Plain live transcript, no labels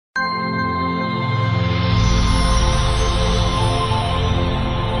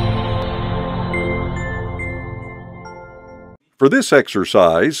For this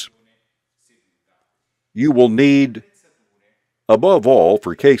exercise, you will need, above all,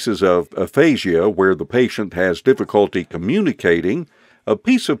 for cases of aphasia where the patient has difficulty communicating, a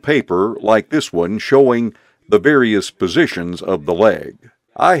piece of paper like this one showing the various positions of the leg.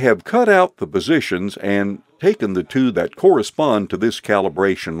 I have cut out the positions and taken the two that correspond to this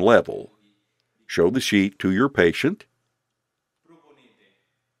calibration level. Show the sheet to your patient.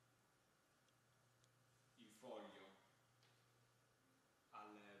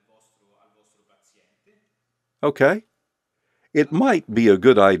 Okay. It might be a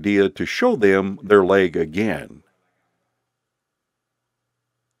good idea to show them their leg again.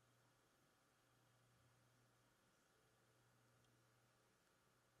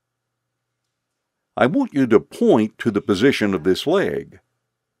 I want you to point to the position of this leg.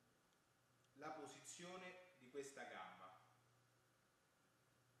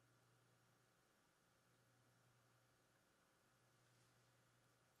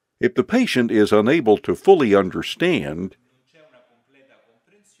 If the patient is unable to fully understand,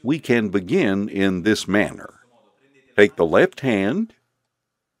 we can begin in this manner. Take the left hand,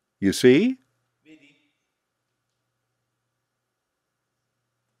 you see?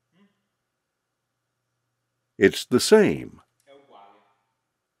 It's the same.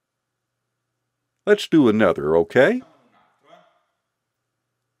 Let's do another, okay?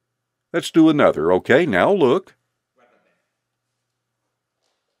 Let's do another, okay? Now look.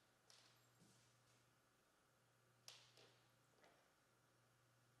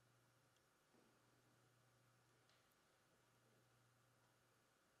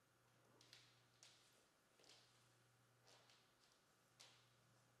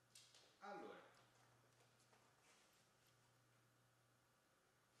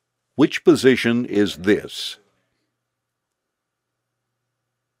 Which position is this?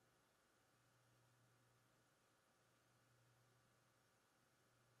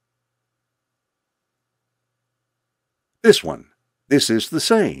 This one. This is the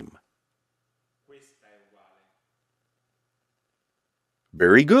same.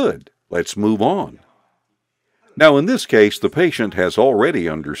 Very good. Let's move on. Now, in this case, the patient has already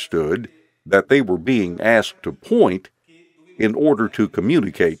understood that they were being asked to point in order to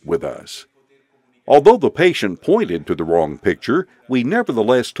communicate with us. Although the patient pointed to the wrong picture, we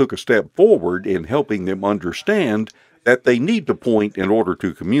nevertheless took a step forward in helping them understand that they need to point in order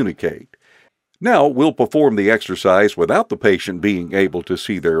to communicate. Now we'll perform the exercise without the patient being able to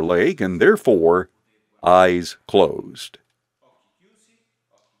see their leg, and therefore, eyes closed.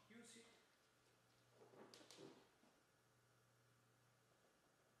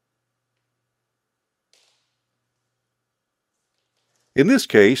 In this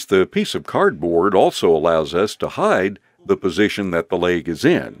case, the piece of cardboard also allows us to hide the position that the leg is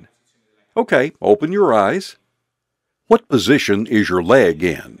in. Okay, open your eyes. What position is your leg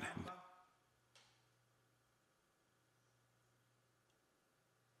in?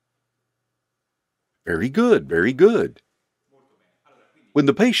 Very good, very good. When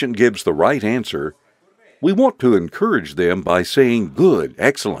the patient gives the right answer, we want to encourage them by saying, "Good,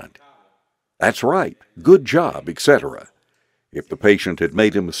 excellent, that's right, good job," etc. If the patient had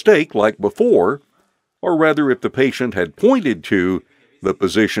made a mistake like before, or rather if the patient had pointed to the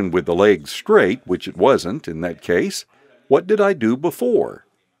position with the legs straight, which it wasn't in that case, what did I do before?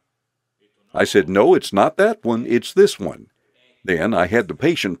 I said, "No, it's not that one, it's this one." Then I had the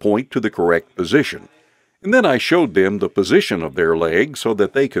patient point to the correct position. And then I showed them the position of their leg so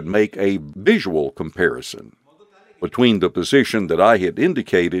that they could make a visual comparison between the position that I had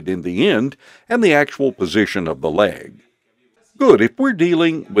indicated in the end and the actual position of the leg. Good. If we're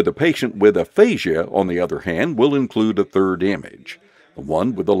dealing with a patient with aphasia, on the other hand, we'll include a third image, the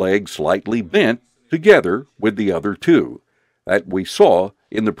one with the leg slightly bent together with the other two that we saw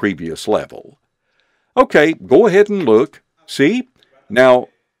in the previous level. Okay, go ahead and look. See? Now,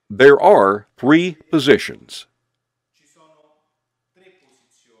 there are 3 positions.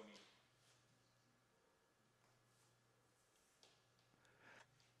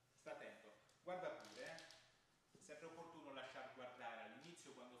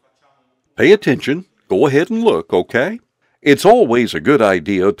 Pay attention. Go ahead and look, okay? It's always a good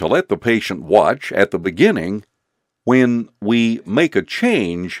idea to let the patient watch at the beginning when we make a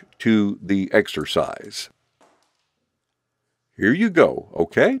change to the exercise. Here you go,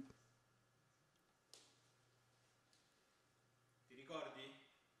 okay?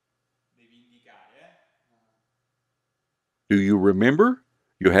 Do you remember?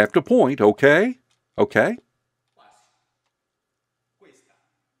 You have to point, okay? Okay?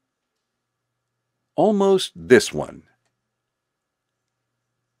 Almost this one.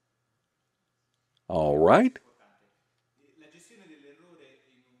 All right.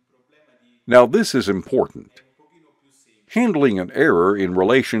 Now this is important. Handling an error in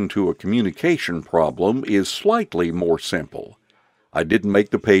relation to a communication problem is slightly more simple. I didn't make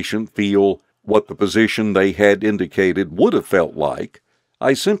the patient feel what the position they had indicated would have felt like.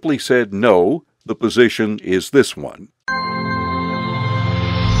 I simply said, no, the position is this one.